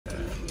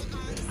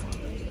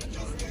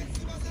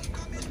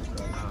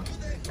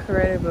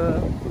incredible.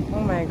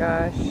 Oh my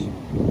gosh. Why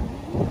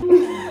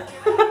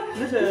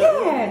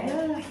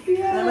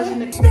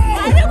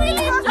do we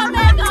leave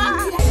Jamaica?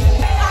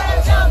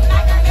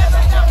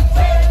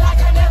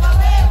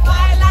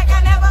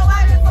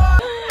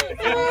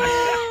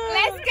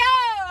 Let's go!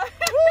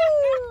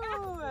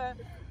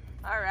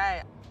 All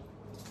right.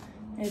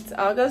 It's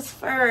August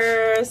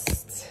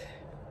 1st.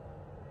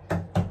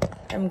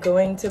 I'm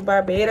going to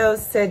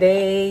Barbados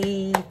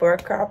today for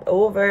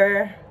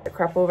Cropover. The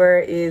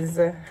Cropover is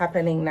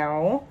happening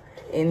now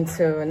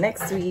into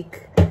next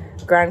week.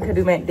 Grand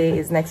Calumet Day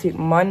is next week,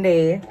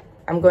 Monday.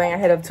 I'm going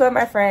ahead of two of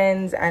my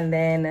friends, and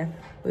then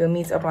we'll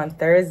meet up on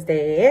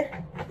Thursday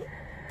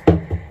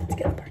to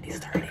get the party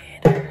started.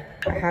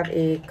 I have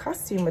a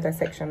costume with a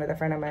section with a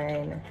friend of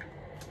mine,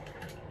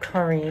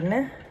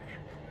 Corinne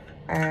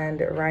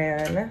and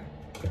Ryan.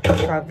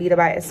 It's called Vita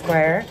by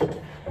Esquire,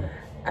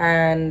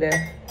 and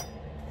I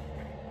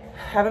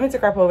haven't been to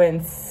Cropover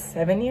in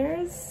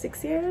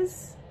 6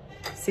 years.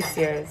 6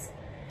 years.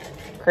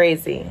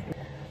 Crazy.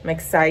 I'm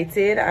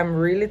excited. I'm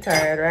really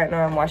tired right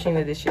now. I'm washing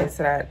the dishes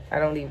so that I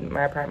don't leave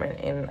my apartment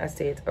in a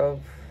state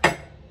of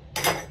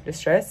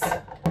distress.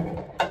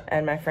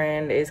 And my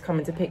friend is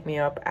coming to pick me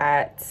up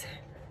at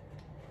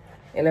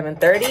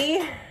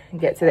 11:30.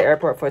 Get to the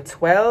airport for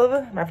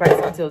 12. My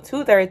flight's until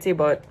 2:30,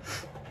 but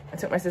I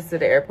took my sister to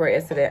the airport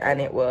yesterday and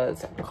it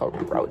was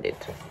crowded.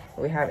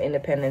 We have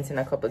independence in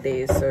a couple of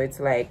days, so it's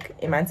like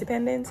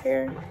emancipendence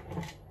here.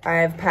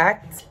 I've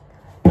packed,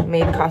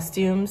 made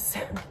costumes.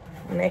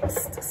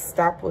 Next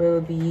stop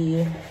will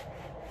be,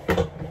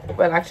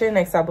 well, actually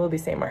next stop will be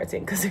St.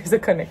 Martin because there's a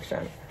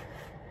connection.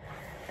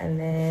 And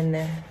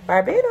then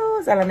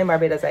Barbados. I land in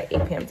Barbados at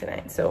 8 p.m.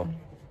 tonight. So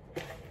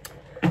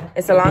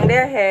it's a long day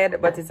ahead,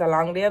 but it's a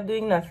long day of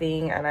doing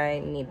nothing, and I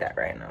need that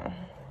right now.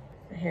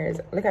 My hair is,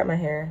 look at my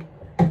hair.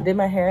 I did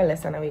my hair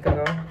less than a week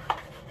ago.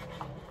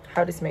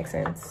 How this makes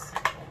sense.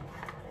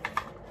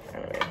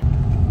 Anyway.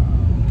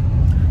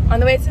 On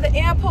the way to the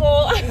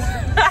airport.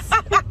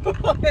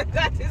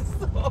 That is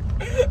so.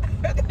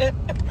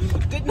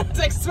 Did not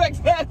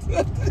expect that.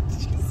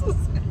 Jesus.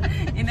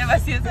 You never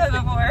see yourself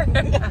before. I'm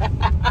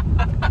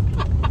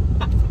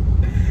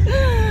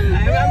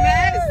a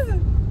mess.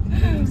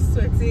 I'm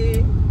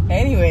sweaty.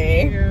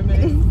 Anyway, you're a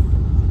mess.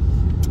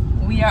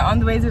 We are on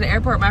the way to the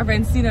airport. My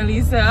friend Sina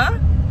Lisa.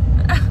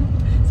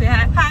 Say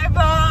hi. Hi,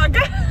 vlog.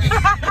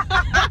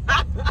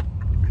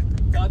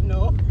 God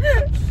no.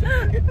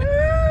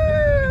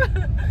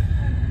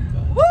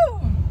 Woo!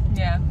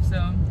 Yeah, so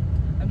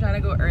I'm trying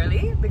to go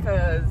early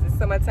because it's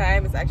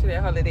summertime. It's actually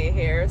a holiday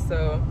here,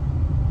 so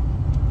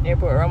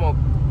airport rum up.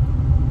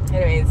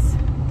 Anyways,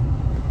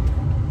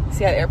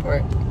 see you at the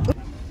airport.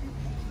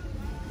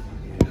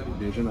 Yeah,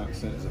 the Asian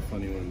accent is a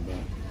funny one,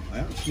 but I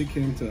actually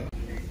came to.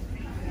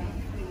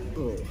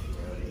 Oh.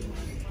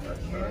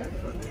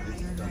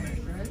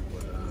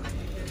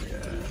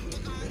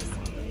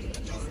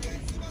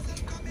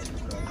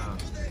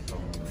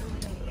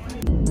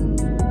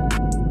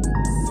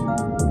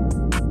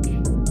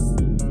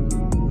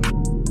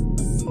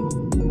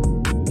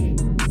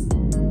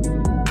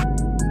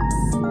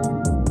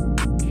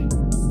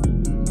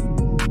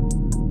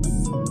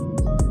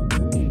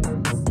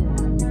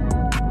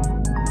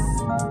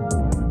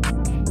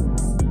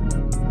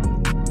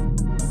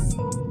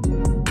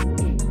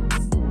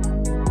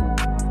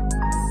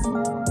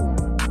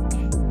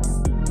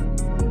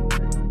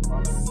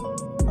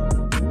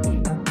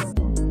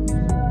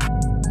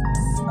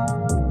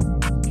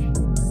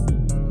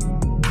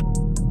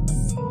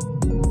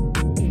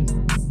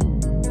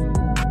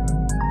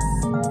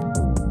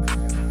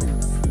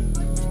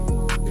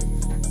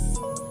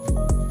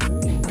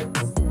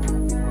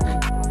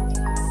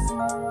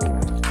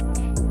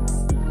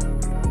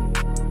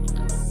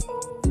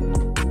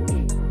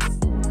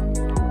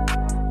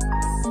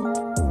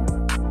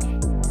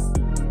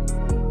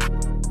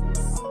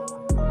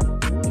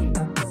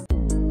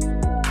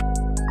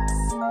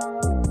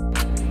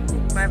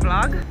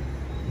 Vlog.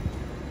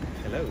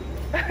 Hello.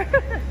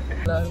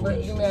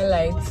 Give me a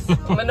light.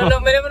 I don't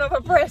know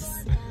for press.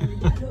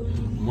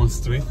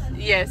 Must we?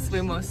 Yes,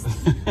 we must.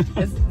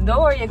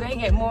 Don't worry, you're going to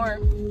get more.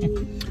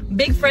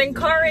 Big friend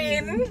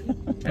Corinne.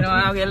 I know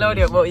I'll get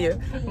loaded about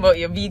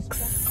your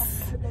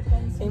weeks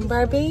in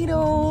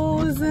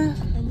Barbados.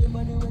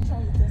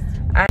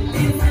 I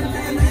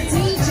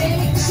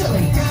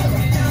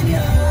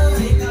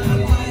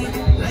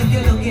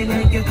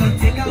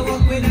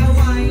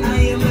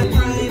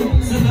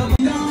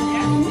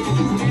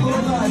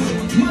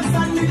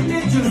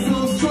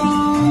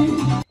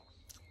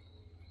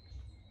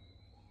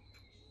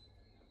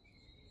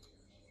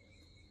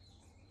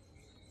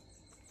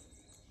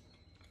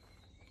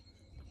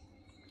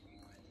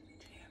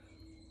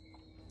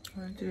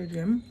went to the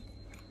gym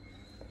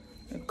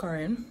with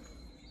Corinne.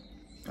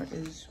 That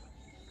is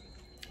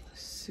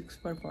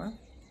 6.4.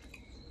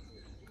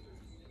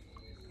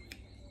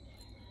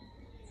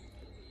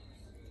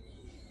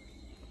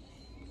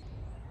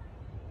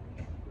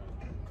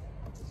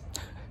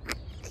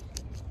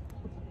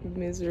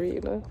 Misery,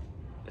 you know.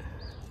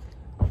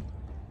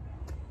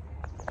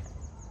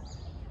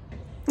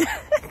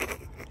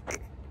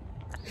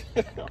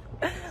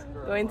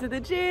 Going to the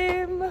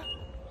gym.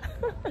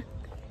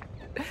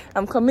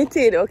 I'm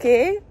committed,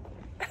 okay?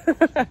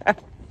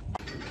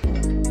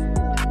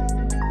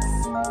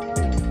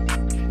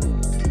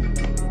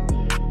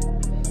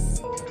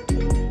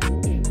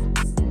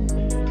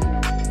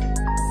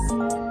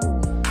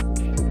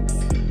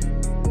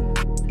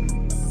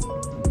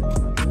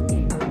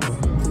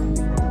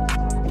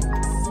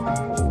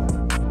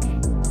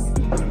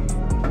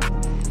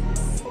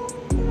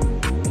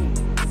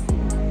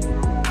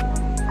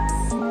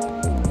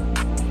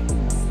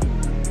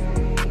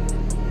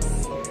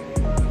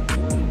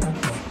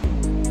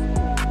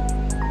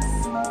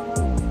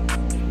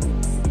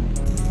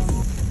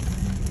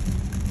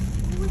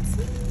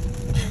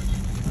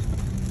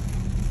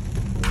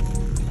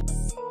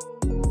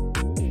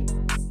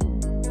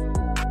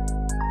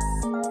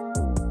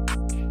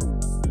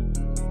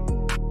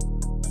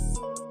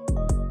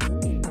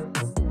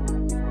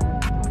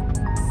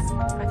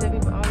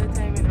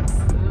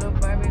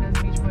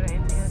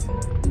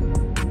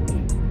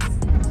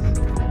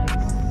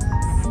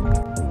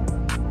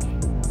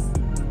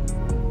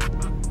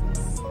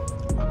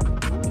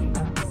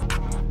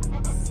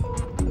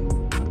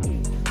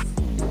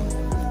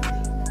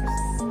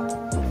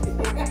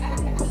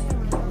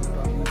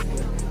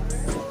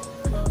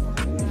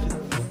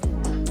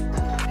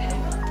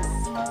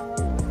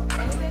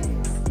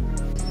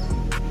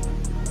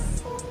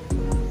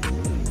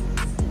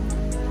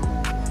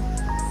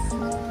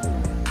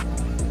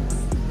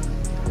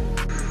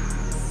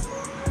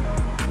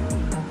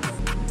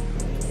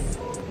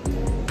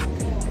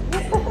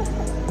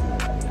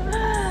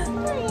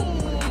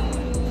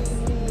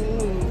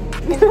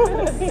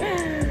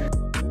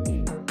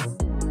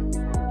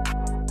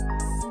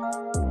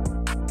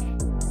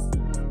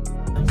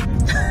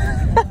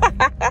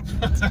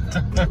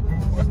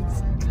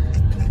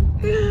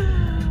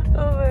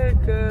 Oh my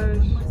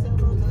gosh.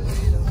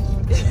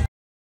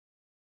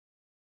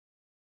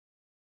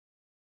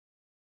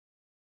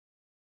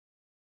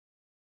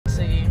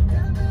 See.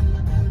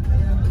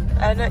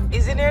 And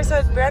isn't there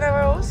some Brianna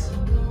Rose?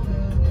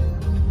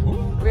 Who?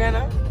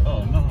 Brianna?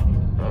 Oh, no.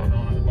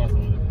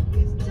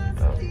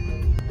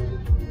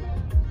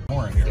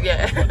 More in here.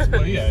 Yeah.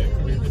 But yeah, it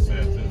could be just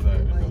said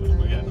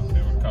but yeah, no,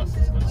 they were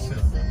costs going to sit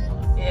on them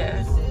more.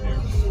 Yeah.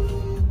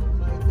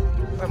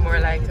 Or more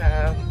like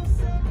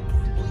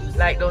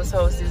those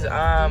houses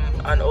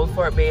on Old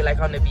Fort Bay, like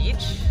on the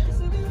beach.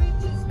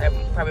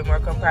 Probably more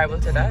comparable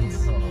to that.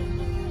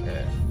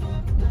 Yeah.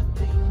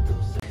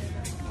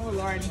 Oh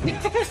Lord.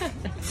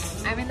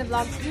 I'm in the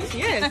vlog too?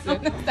 Yes.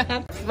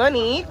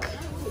 Monique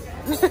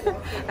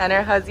and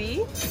her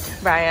hubby,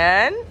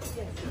 Brian.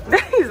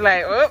 He's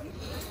like, oh.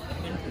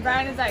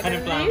 Brian is like, I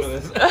didn't plan for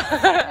this.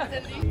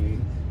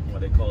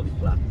 What they call the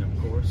platinum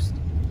course,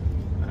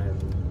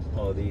 and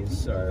all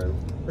these are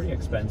pretty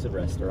expensive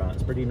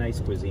restaurants, pretty nice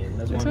cuisine.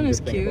 That's one good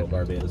thing about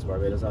Barbados.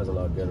 Barbados has a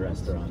lot of good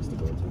restaurants to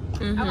go to.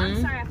 Oh, I'm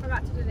sorry, I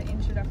forgot to do the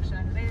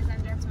introduction. Ladies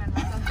and gentlemen,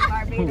 welcome to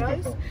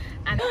Barbados.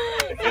 And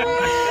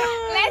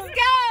let's go!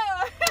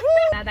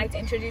 I'd like to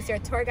introduce your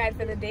tour guide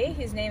for the day.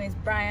 His name is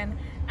Brian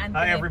and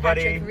Hi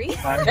everybody. Hi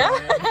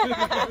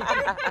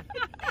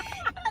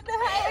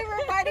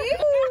everybody.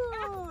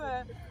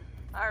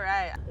 All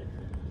right.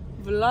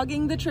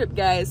 Vlogging the trip,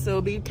 guys,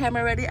 so be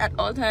camera ready at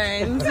all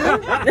times.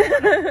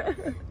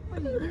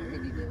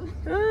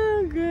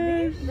 Oh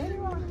gosh.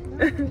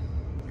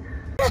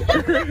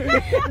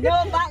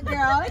 No back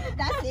girl,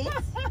 that's it.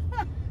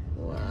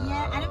 Wow.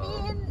 Yeah, and I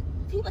mean,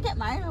 people get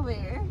married over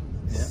here.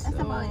 Yeah. That's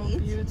about it.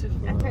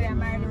 Beautiful. I tell you, I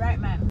married the right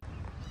man.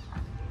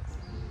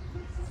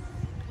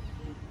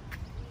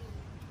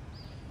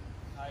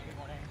 Hi, good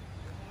morning.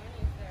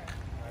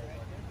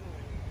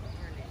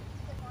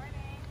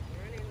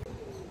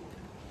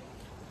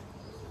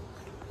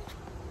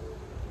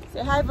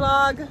 Say hi,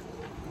 vlog.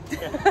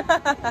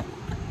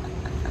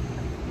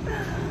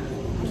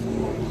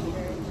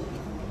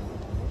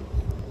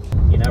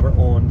 You never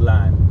owned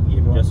land,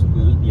 you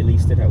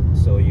leased it out.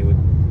 So you would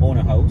own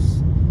a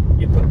house,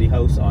 you put the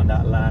house on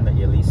that land that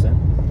you're leasing,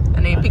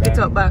 And then you pick it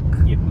up back.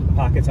 You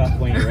pack it up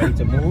when you're ready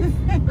to move.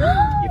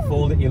 You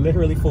fold it, you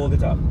literally fold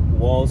it up.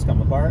 Walls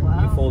come apart,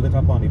 you fold it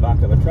up on the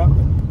back of a truck,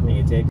 and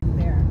you take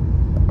There.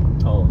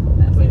 oh,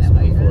 That's place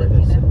what you're before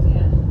looking this. at,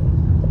 yeah.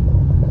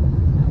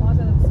 That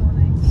water looks so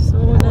nice. So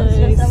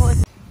nice.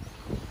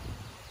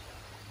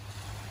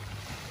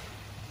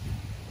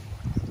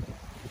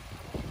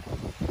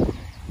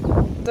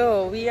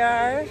 So we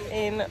are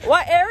in,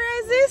 what area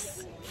is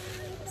this?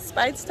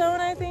 Speightstown,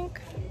 I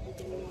think.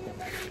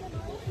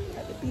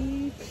 At the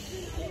beach.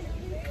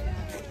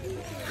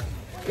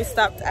 We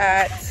stopped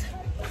at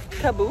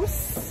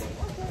Caboose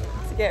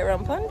to get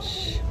rum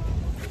punch.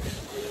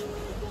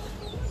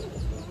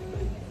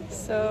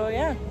 So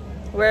yeah,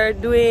 we're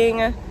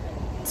doing a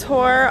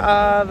tour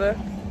of,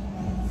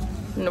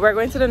 we're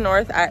going to the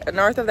north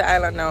of the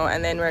island now,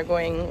 and then we're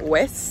going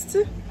west.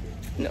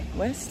 No,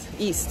 west?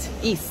 East.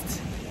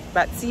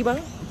 Batsiba,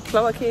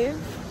 Flower Cave.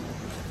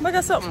 Look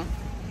at something.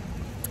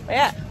 But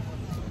yeah,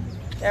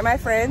 they're my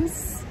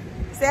friends.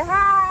 Say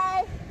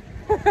hi.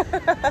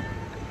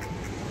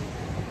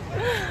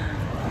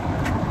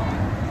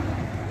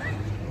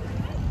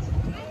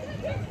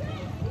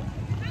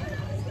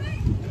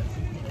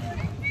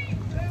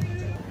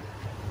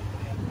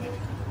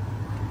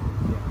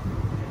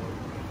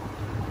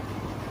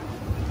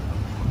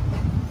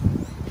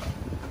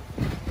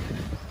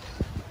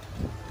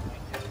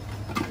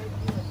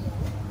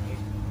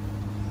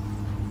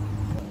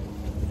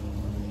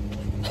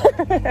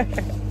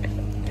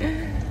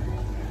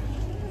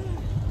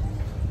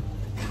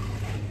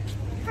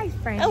 Hi,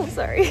 friend. Oh,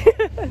 sorry.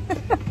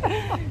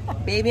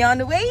 Baby on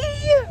the way.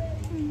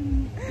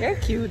 You're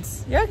cute.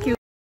 You're cute.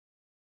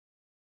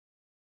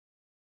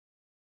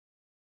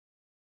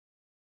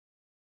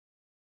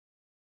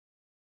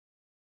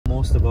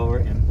 Most of our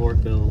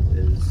import bill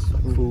is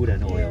food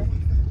and oil.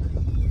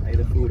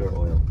 Either food or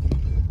oil.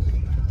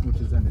 Which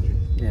is energy.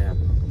 Yeah.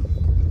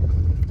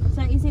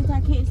 So is it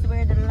a case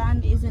where the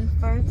land isn't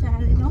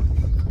fertile enough?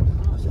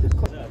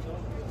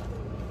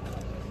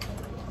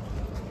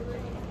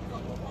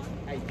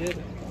 I did.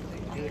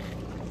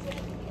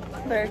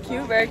 Very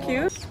cute, very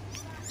cute.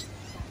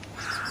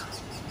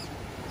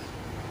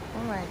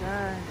 Oh my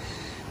gosh.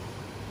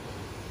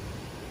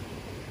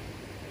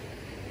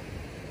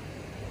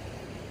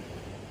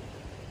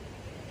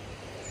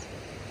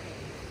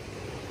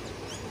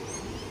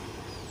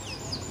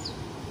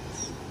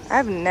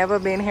 I've never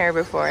been here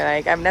before.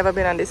 Like, I've never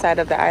been on this side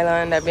of the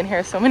island. I've been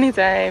here so many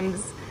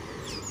times.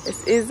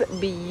 This is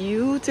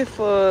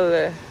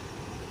beautiful.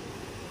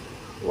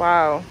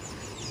 Wow.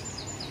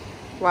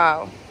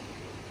 Wow.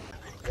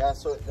 Yeah,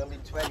 so it's gonna be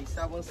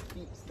 27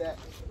 steep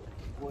steps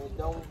going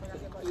down to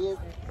the cave.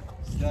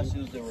 Just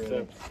use the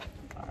road.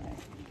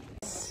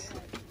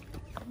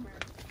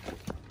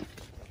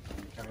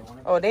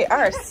 Oh, they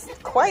are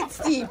quite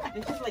steep.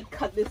 They just like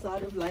cut this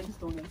out of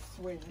limestone and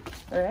swing.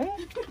 Right?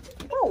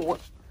 Oh.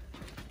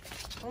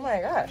 Oh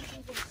my gosh.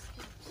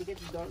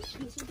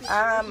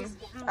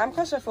 I'm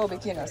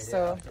claustrophobic, you know,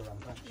 so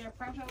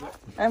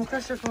I'm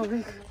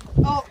claustrophobic.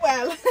 Oh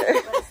well.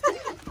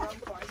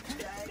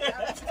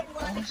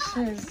 Oh,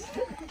 shiz.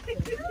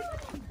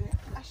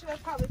 I should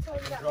have probably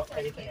told you that.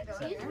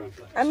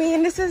 I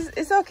mean,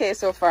 it's okay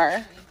so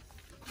far.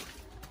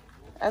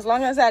 As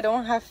long as I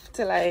don't have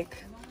to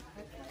like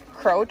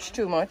crouch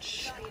too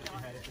much.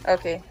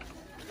 Okay.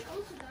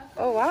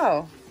 Oh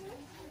wow.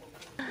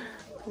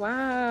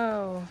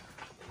 Wow.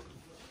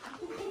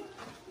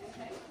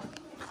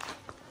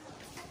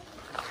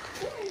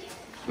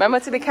 Remember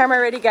to be camera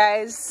ready,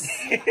 guys.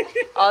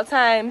 All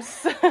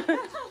times.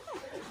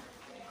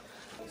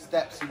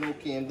 Steps, you know,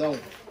 came down.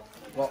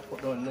 Got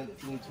put down in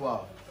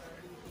 1912.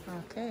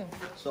 Okay.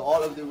 So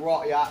all of the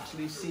rock you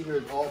actually see here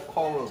is all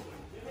coral.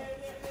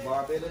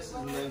 Barbados is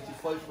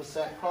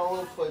 95%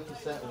 coral,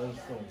 5%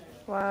 limestone.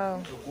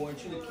 Wow. So going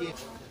through the cave.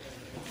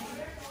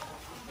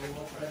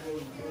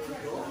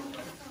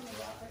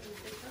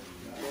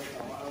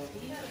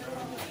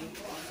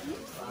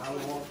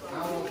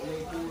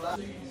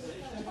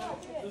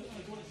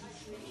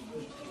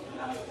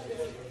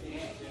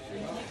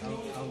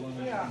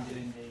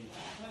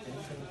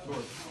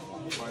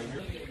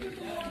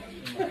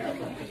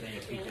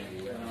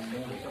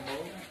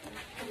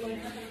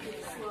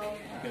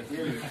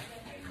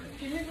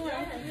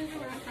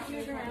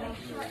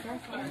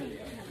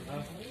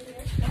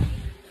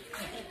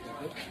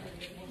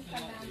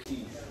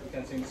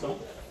 Can sing song?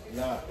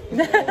 Nah.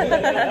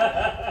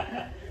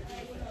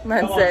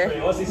 Man,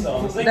 sir. What's his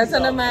song? That's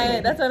one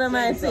of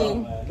my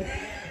thing.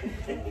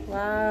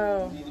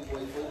 Wow.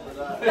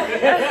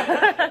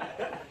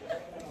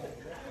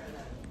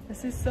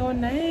 This is so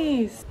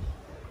nice.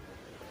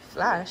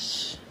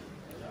 Flash.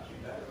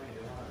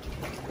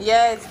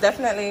 Yeah, it's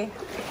definitely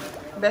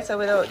better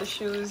without the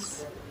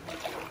shoes.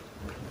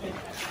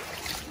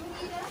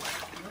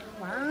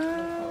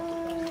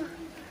 Wow.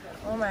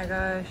 Oh my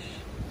gosh.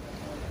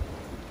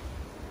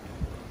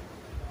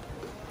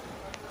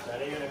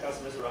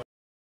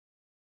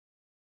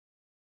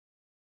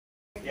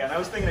 Yeah, and I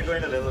was thinking of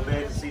going a little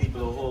bit to see the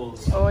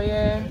blowholes. Oh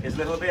yeah. Is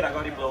little bit I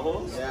got the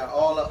blowholes? Yeah,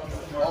 all up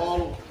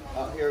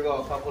here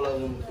go a couple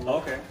of them.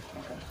 Okay.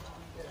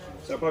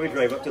 So I'll probably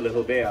drive up to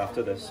Little Bay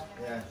after this.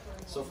 Yeah.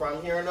 So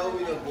from here now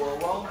we can go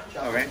around,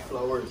 chop Okay.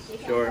 flowers.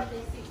 Sure.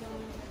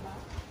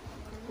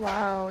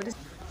 Wow.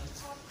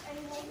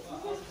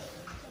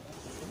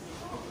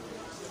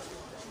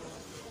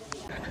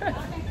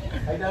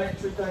 I done it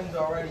 3 times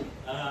already.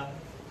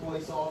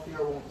 Twice off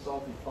here, once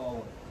off the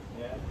phone.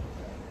 Yeah.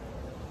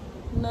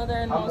 I'm the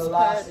Northernmost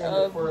last part and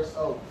the of first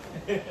out.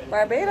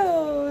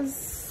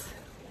 Barbados.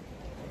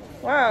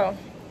 Wow.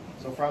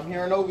 So from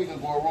here now we can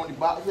go around the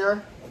back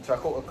here and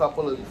check out a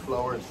couple of the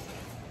flowers.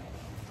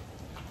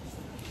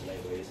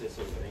 This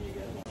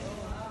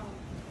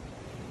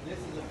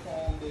is a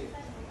palm day.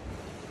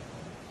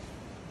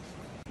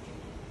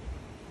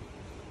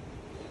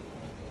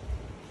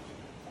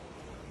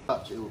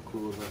 Touch it will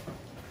cool her.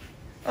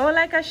 Oh,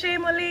 like a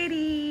shame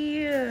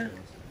lady.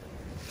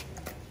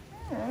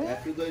 Yeah,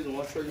 if you guys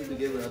want sure you can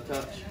give it a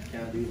touch,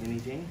 can't do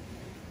anything.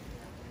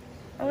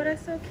 Oh,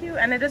 that's so cute.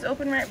 And it just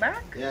open right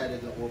back? Yeah,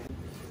 it doesn't open.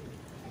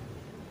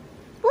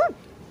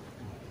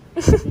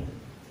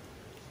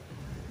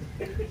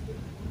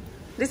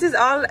 This is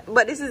all,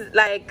 but this is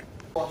like.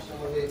 Wash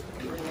them away,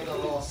 bring in a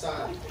lot of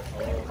sand,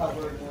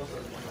 cover it most of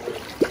it.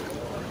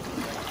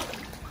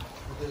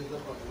 There's a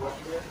rock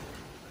there.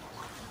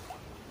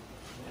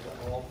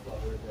 All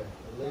covered there.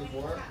 The legs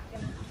work.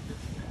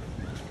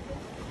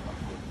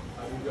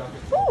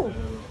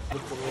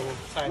 Look for little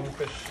tiny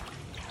fish.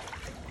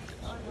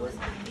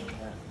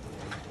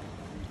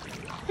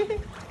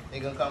 They're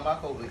gonna come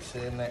back over in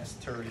the next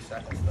 30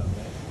 seconds. Though,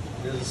 man.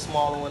 There's a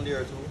smaller one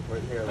there too,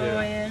 right here.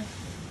 Oh yeah.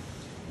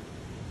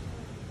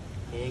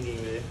 He ain't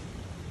getting there.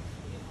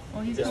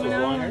 Oh, he's coming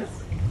out.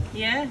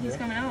 Yeah, he's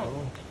coming out.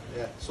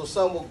 Yeah. So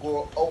some will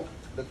grow out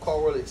the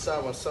coral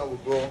itself, and some will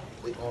grow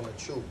on the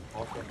tube.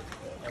 Okay.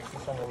 I see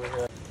some over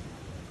here.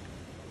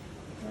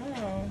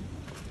 Oh.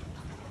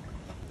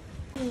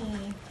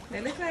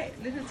 They look like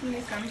little teeny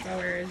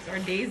sunflowers or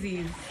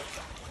daisies.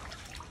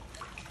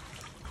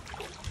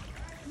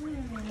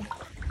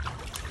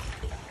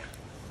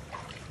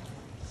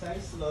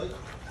 Size slug.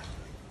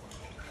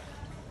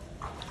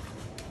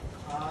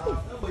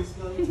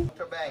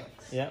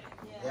 Yep.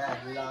 Yeah,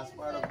 the last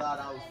part of that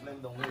I was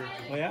flamed on here.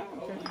 Oh yeah?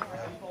 Okay.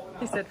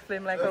 He said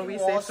flim like how we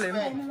say flim.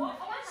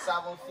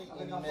 7 feet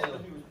in the middle.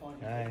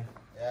 Aye.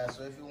 Yeah,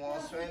 so if you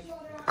want to swim.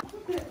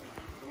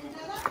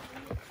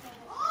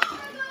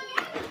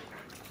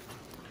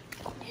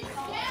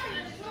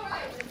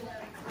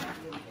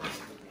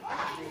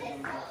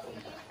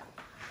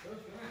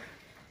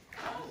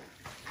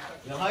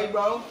 You high,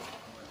 bro?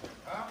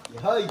 You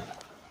high?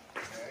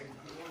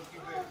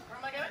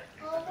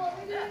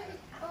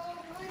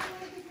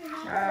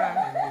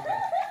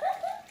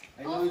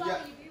 I know you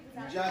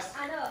just.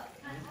 I know.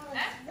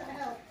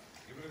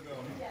 Give it a go.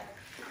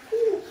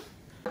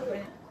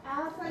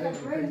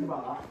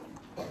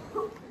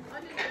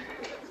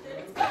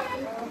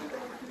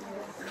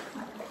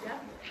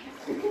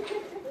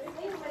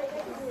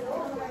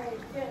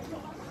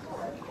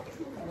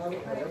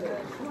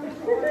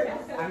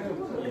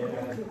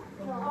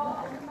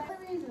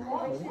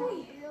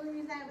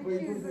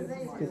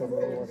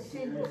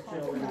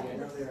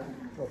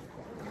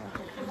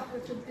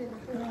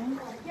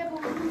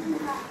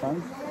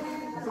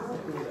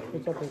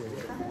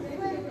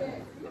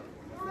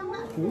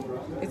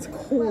 It's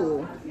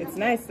cool. It's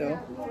nice though.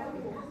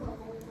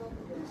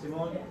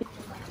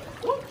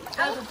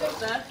 There's a bit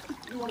there.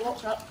 You want to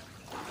watch that?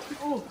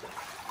 Oh.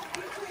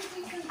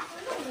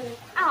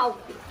 Ow!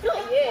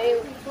 Not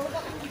you!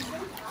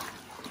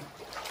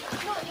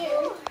 Not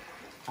you!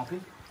 Happy?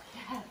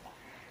 Yeah.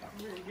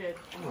 Really good.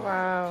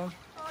 Wow.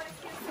 Oh,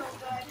 this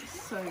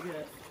is so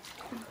good.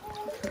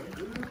 So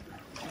good.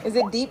 Is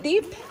it deep,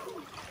 deep?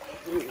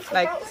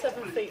 Like about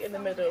 7 feet in the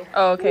middle.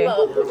 Oh, okay.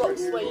 But the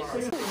rocks where you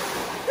can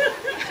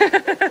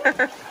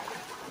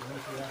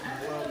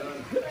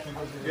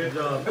Good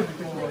job.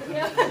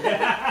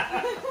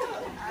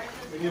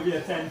 We give you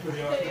a 10 for the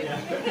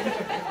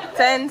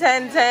 10,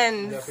 10, 10.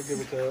 You have to give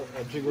it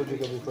a jiggle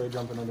before you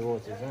jump into the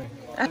water, right?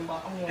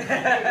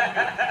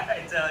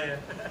 I tell you.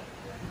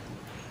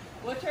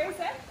 What Trey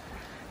said?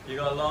 You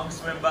got a long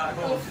swim back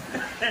home.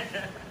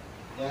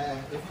 Yeah,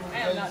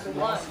 if you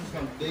want to see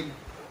some big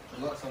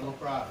lots of no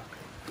crab.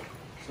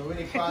 So when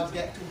the crabs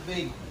get too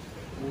big,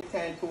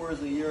 10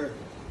 tours a year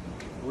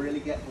really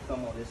get to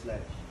come on this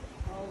ledge.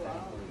 Oh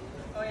wow.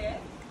 Oh yeah?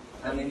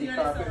 And in the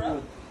carpet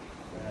road.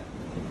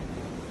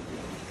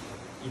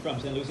 You from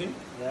St. Lucie?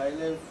 Yeah, I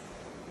live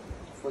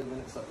 40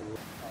 minutes up the road.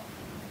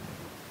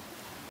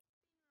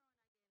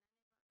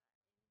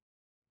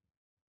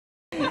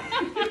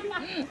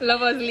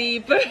 Lover's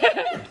leap.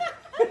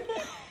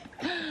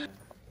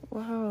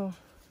 Wow.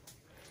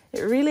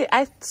 It really,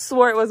 I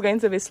swore it was going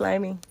to be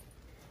slimy.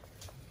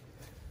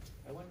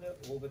 I wonder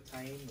over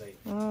time, like,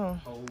 Oh.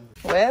 how...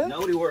 Well,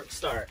 Now the work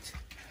starts.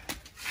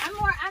 I'm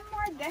more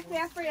deathly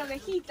afraid of the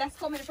heat that's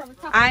coming from the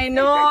top. I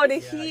know the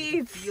Yeah, you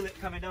heat. feel it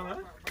coming down,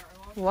 huh?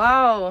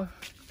 Wow.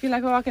 Feel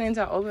like we're walking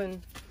into an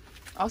oven.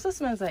 Also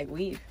smells like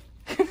weed.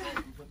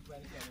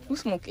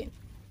 Who's smoking?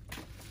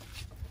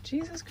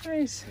 Jesus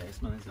Christ. Yeah,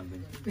 smelling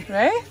something.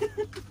 Right?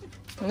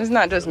 And it's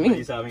not just me.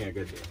 He's having a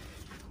good day.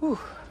 Whew.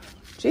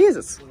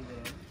 Jesus.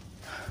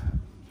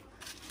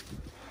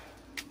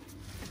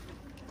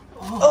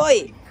 Oh,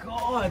 Oi.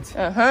 God.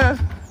 Uh-huh.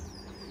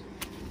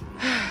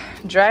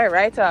 Dry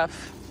right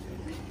off.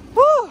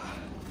 Woo.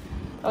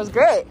 That was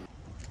great.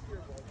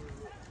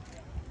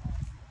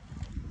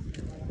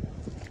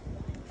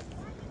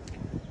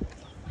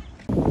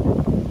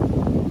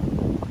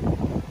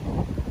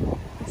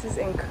 This is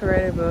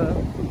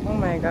incredible. Oh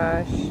my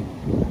gosh.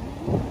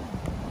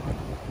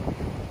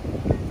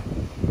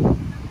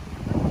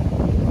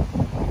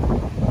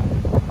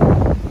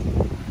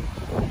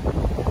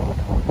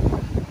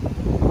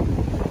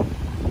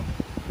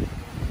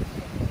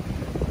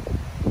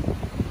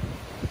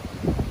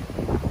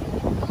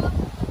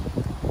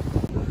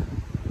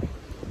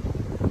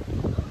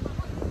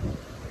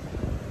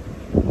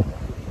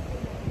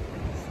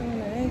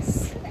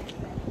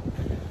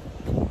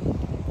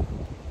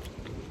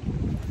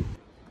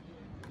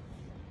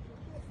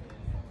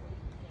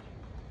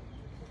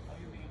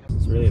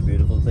 It's really a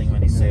beautiful thing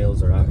when these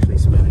sails are actually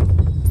spinning.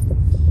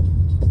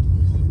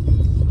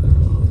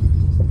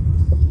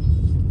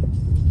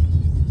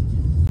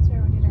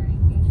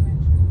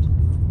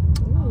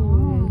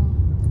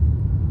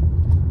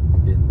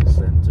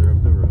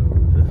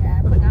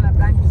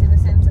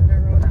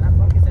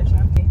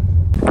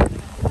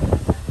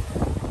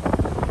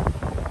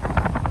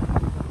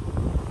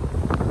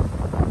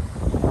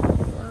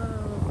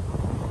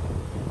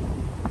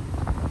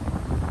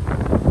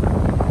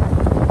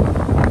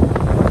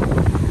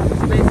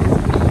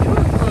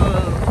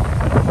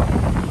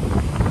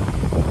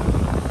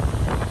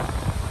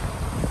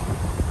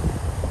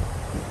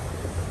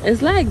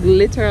 It's like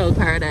literal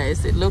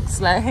paradise. It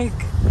looks like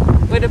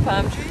with the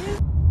palm trees.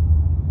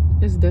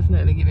 It's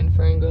definitely giving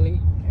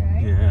Ferngully.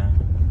 Right? Yeah.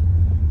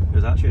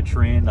 There's actually a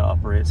train that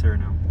operates here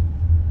now.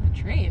 A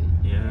train?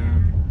 Yeah.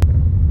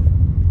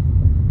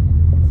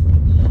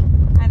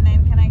 And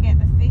then can I get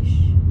the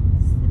fish?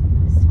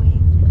 The sway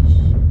fish.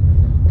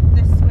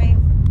 The sway.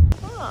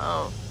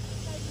 Oh.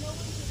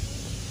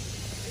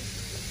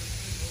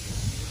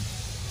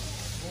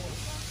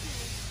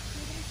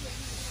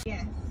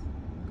 Yes.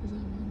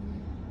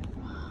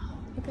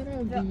 Look at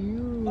our The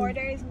view.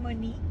 order is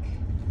Monique.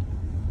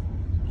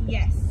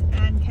 Yes.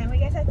 And can we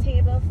get a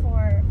table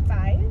for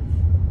 5?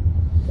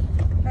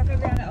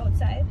 Preferably on the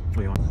outside. What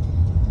do you want?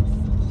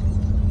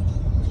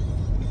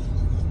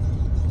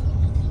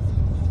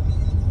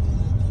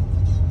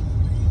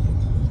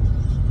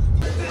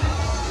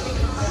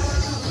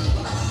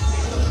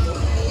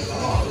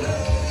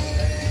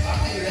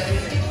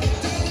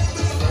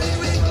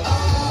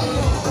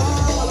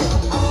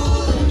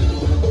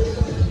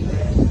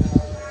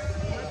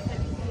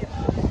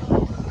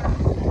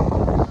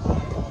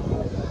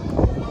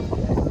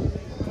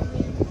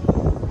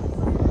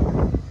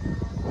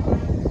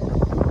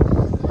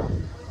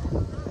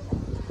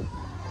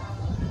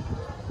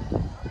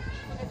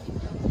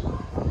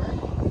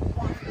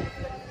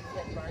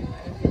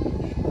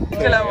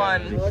 Particular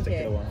one.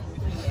 Particular one.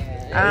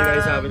 What are you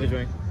guys having to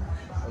drink?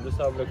 I'll just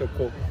have like a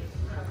Coke.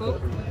 Cool.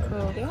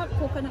 Do you have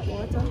coconut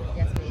water?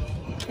 Yes, please.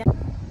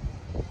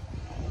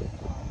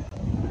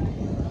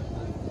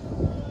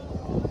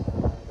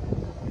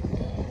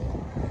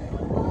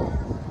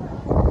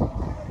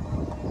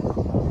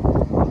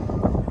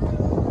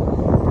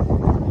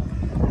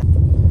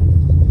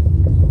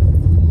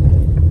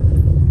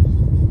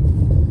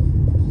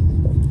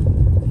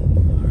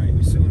 Alright,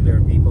 we're soon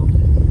there, people. 2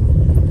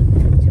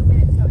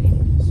 minutes away.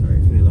 Sorry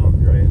for the long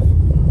drive.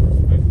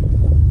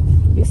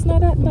 It's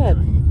not that bad,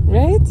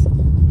 right? So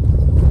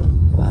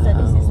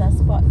this is a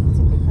spot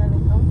typically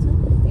go to?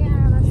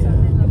 Yeah, that's Yeah, I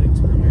something. like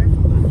to come here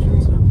for lunch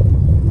and stuff.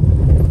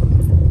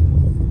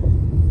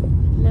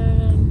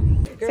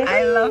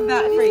 I love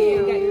that for you.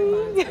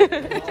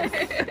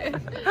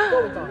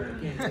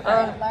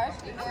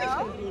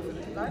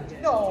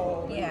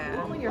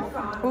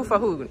 Who for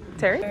who?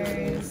 Terry?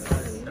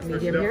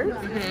 Medium here?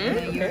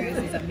 Yours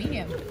is a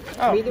medium.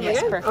 Oh,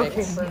 yes, perfect.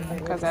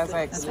 Because that's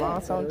like small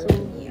sound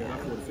too.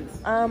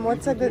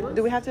 What's a good?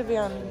 Do we have to be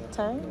on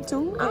time?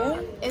 2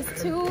 a.m.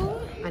 It's 2.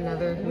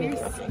 Another.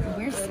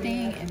 We're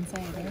staying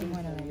inside.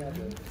 Everyone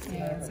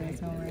yeah, so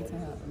there's nowhere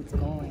to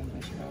go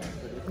for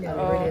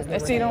sure.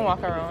 So you don't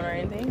walk around or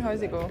anything? How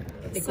does it go?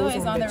 So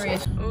it's on the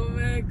ridge. Oh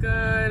my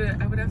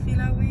god, I would have feel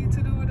a way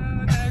to do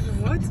that. Like,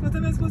 what? What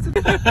am I supposed to do?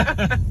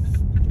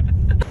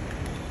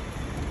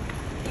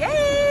 Yay!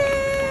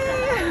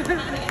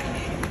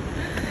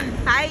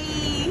 Hi!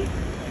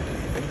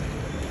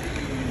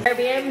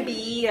 Airbnb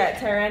at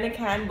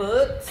Terranican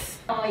Books.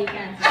 Oh, you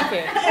can.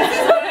 Okay.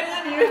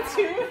 On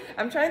YouTube.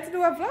 I'm trying to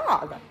do a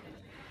vlog.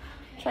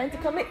 Trying to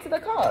commit to the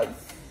cause.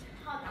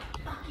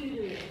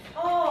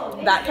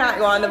 Oh, That can't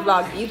go on the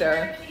vlog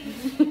either.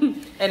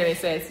 Anyway,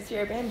 so this is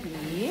your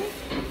Airbnb.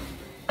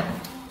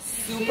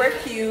 Super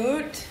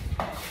cute.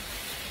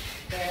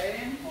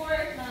 very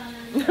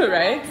important.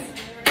 Right?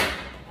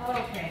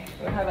 Okay.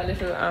 We have a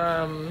little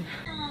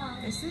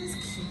this is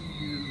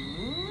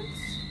cute.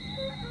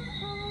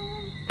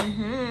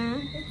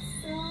 It's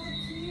so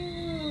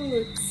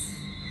cute.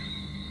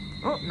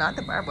 Oh, not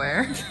the barbed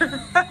wire.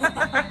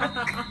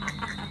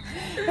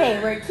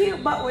 Hey, we're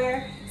cute, but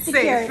we're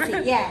security.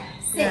 Safe. Yeah,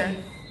 safe. Yeah.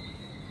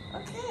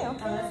 Okay,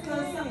 Let's go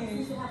okay.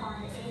 since you have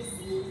on the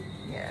AC.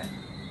 Yeah.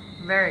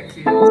 Very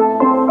cute.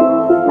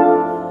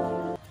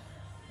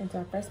 It's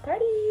our first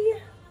party.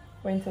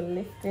 Going to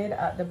lift it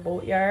at the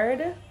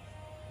boatyard.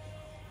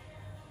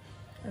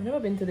 I've never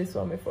been to this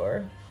one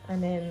before.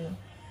 And then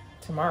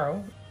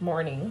tomorrow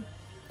morning,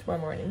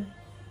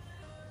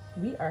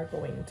 we are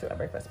going to a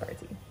breakfast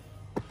party.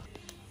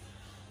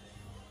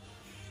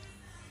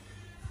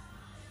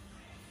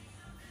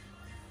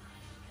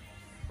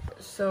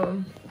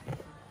 So,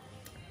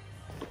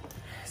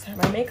 start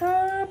my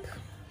makeup.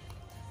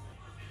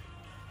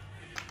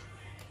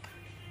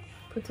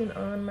 Putting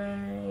on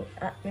my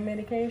acne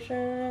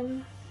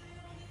medication.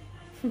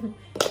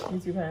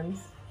 Use your hands.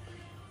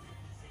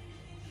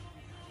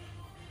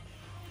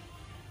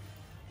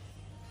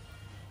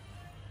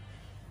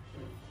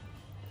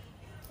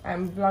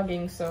 I'm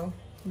vlogging, so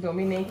don't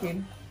be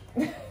naked.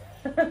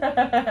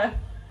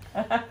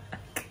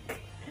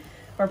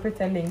 Or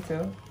pretending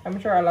to. I'm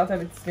sure a lot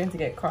of it's going to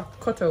get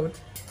cut out.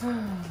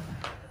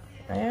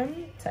 I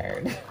am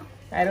tired.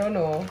 I don't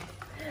know.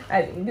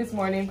 This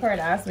morning, Karen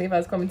asked me if I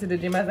was coming to the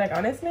gym. I was like,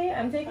 honestly,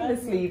 I'm taking the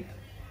sleep.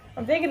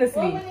 I'm taking the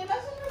sleep.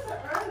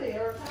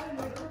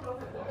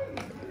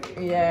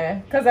 Yeah,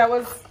 because I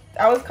was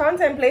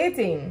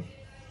contemplating.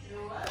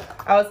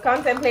 I was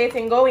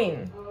contemplating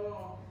going.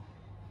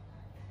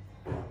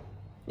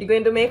 You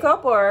going to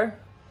makeup or?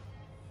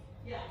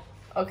 Yeah.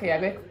 Okay,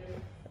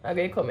 I'm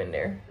gonna come in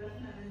there.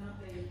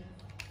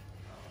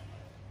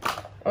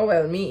 Oh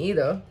well, me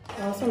either.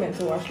 I also meant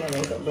to wash my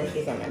makeup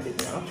brushes and I did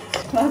not.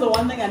 That's the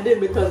one thing I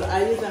did because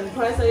I use them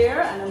twice a year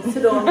and then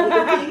sit down with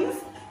the things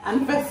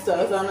and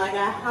fester. So I'm like,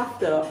 I have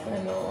to.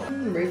 I know.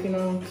 I'm breaking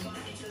out.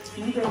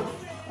 Okay.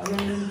 I'm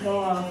going to go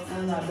off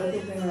and that dirty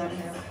thing right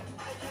here.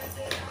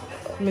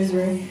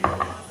 Misery.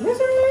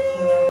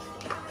 Misery!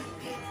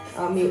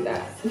 I'll mute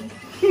that.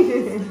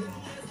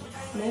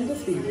 Man,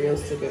 just be real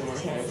stupid one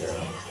time,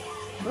 girl.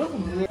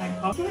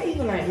 It's not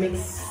even like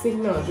mixed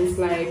signals. It's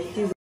like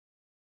he's.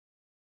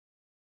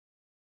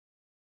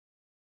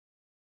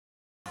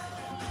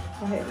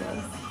 Go ahead, man.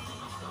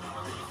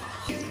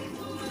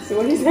 So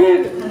what he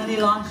said? And then he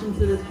launched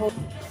into this whole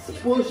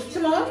swoosh.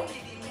 Come on.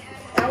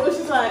 I was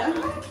just like, I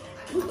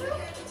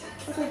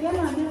was like, yeah,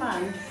 man, yeah,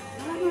 man.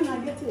 I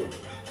get it.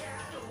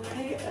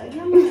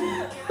 Yeah,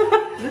 man.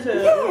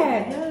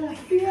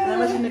 Yeah. And I'm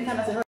watching the kind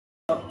of say,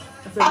 I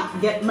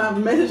said, get my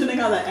message, and I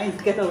was like, I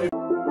get away.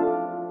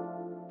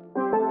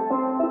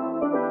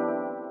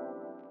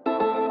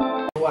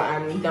 What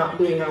I'm not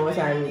doing or what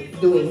I'm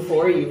doing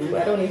for you.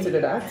 I don't need to do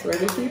that. We're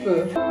just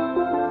people.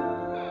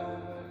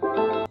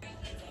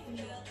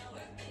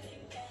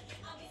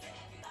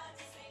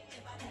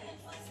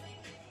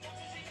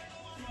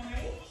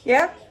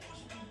 Yeah.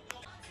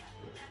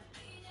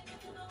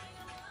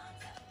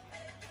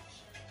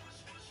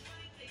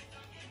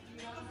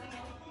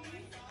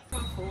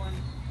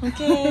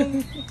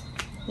 Okay.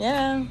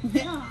 Yeah.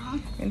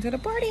 Into the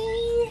party.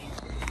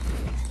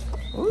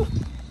 Ooh.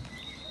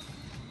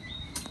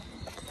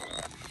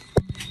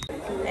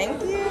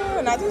 Thank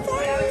you. Not too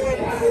tired.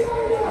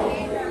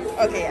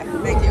 Okay, yeah.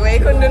 Thank you.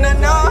 Wait, couldn't do that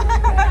now.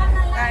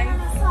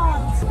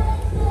 Nice.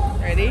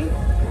 Ready?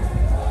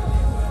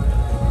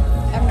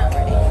 I'm not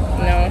ready.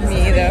 No, me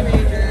either.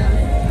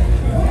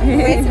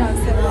 Wait till I'm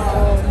sitting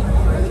down.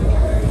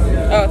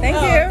 Oh, thank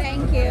you.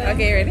 Thank you.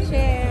 Okay, ready?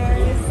 Cheers.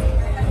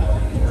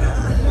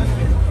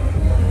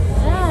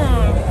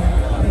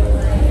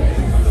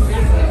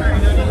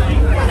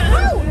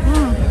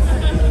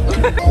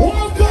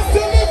 Welcome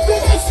to the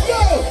finish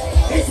show.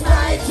 It's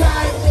my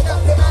time.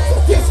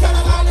 This kind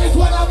of man is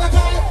one of a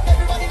kind.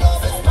 Everybody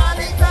knows it's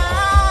money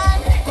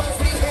time. Cause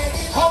we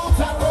ready out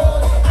the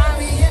road. And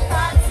we hit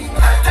party.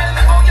 Tell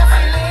me how you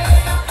feeling.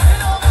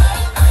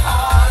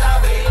 All the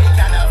way,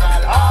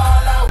 carnival,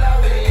 all the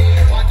way.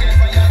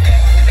 Whatever you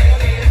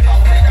get,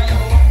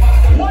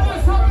 what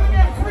is happening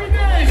in 3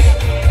 days?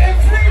 In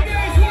 3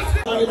 days, what's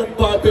the Island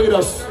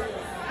Barbados?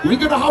 We're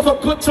gonna have a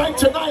good time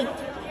tonight.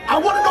 I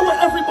want to know where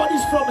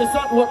everybody's from. Is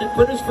that what, the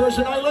British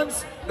Virgin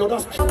Islands? No,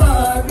 that's...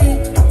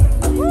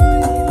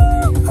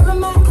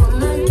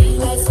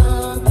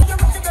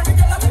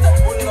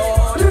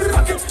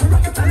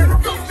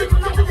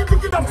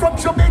 I'm from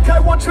Jamaica. I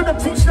want you to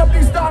teach them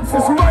these dances.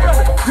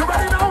 Ryan, you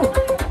ready now?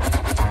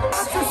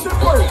 That's just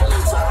simple.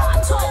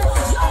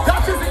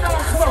 That is the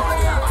dance.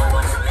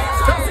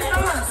 That's the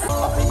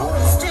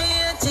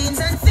dance. Jeans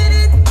and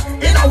fitted.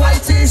 In a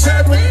white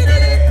t-shirt, we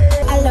did it.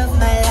 I love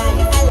my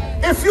life.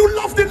 If you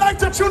love the life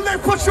that you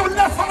live, put your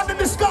left hand in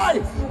the sky.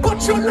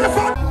 Put your left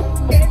hand.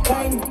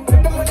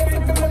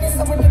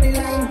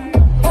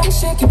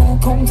 Shake it,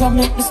 come down,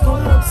 make me school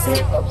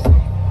upset.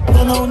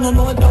 No,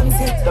 don't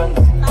sit down.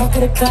 Back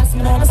of the class,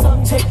 man, on a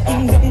subject.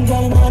 Getting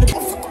down out of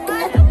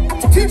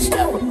teach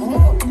them.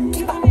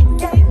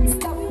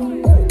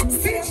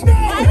 Teach them.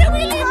 I don't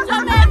really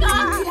Jamaica.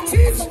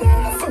 Teach them.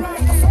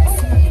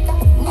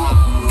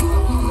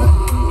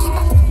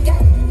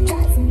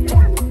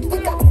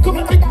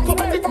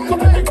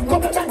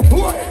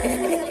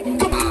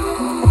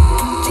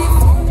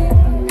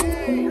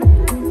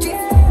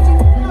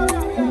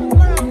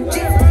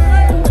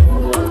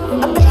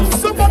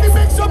 Somebody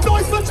make some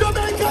noise for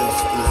Jamaica!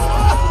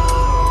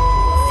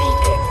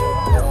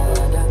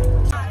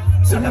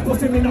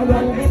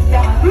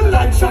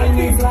 Like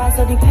Chinese.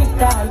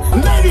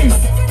 Ladies,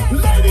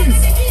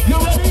 you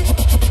ready?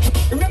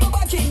 Remember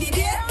back in the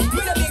day,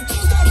 when the big two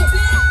started to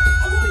play?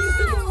 I want you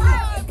to do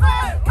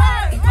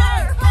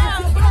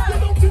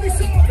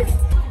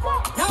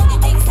now the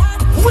big start.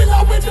 Will I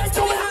win the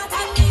joy?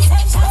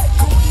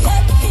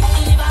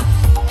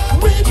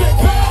 We get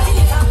paid.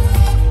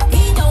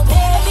 We don't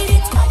pay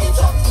it.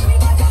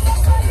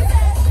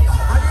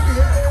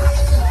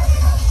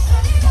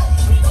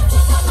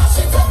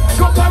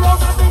 Come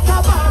around and make a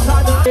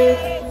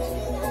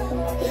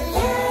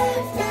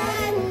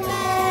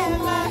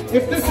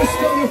if this is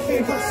still your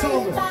favorite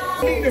song,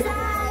 mean it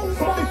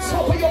from the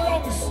top of your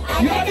lungs.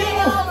 You ready?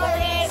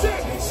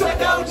 So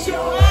don't you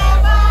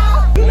ever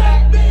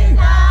let me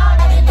down.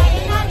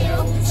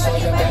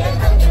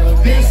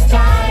 This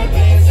time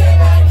is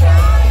in a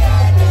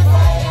giant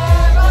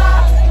forever.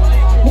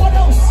 What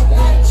else?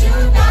 Let you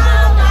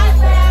down, my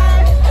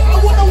friend. I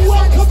want to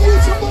welcome you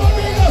to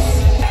Barbados.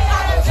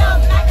 Gotta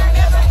jump like I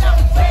never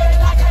jumped, fail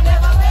like I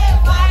never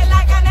failed, fight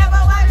like I never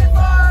won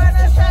before, and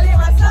I tell you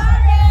I'm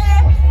sorry.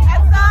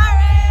 I'm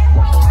sorry.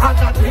 I'm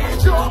not here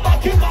to go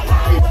back in my life.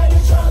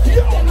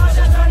 Yo.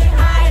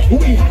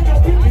 We had a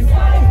big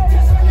fight.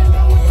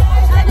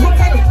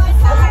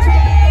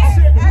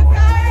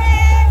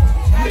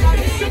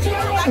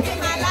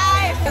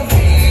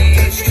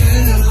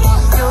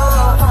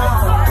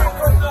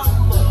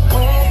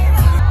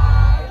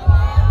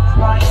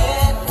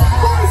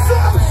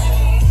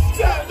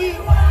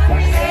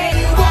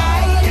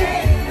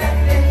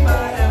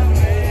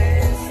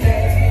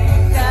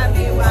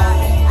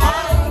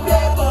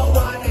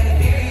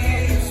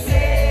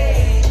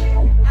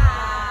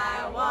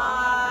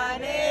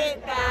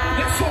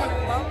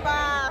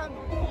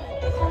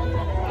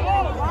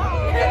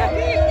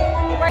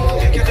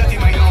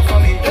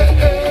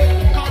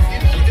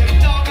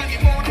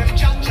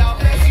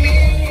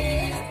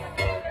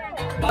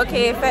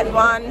 Okay, Fet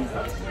 1.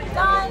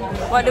 Done.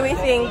 What do we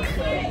think?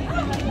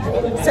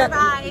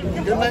 Survive.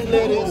 Good night,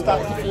 ladies.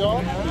 Taxi for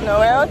y'all. No,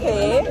 we're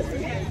okay.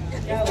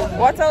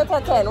 What out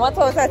of 10? What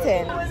out of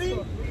 10?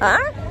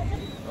 Huh?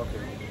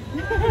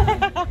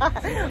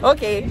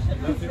 Okay.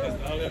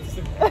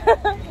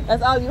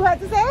 That's all you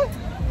had to say?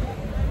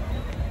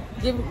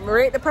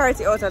 Rate the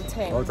party out of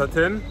 10. Out of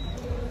 10?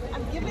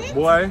 I'm giving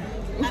Boy.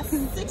 a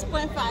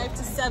 6.5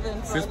 to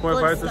 7.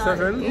 6.5 to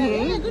 7?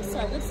 Yeah, good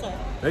start, good start.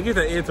 I give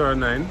it an 8 or a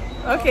 9.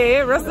 Okay,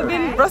 Russell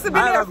been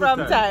there from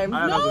time.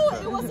 I had a No, good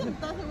time. it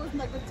wasn't that it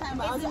wasn't a good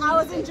time. I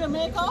was in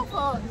Jamaica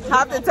for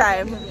Half the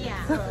time.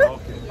 Yeah.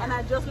 And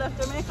I just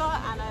left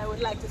Jamaica and I would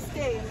like to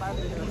stay in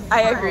Barbados.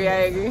 I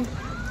agree.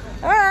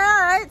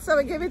 Alright, so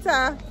we give it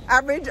a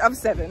average of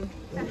 7.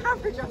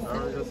 Average of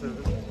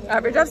 7.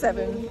 Average of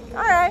 7.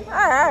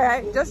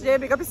 Alright. Just Jay,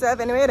 big up yourself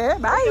anyway there.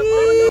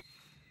 Bye.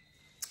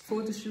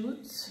 Photo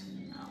shoot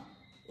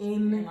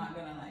in I'm not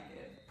gonna like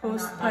it.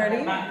 post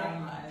party.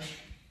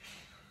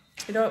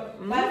 You don't.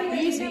 If I didn't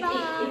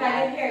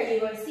hear you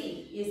would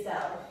see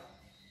yourself.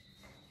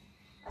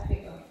 I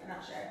think I'm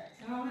not sure.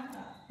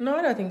 No,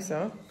 I don't think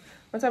so.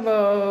 What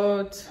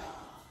about?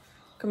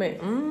 Come here.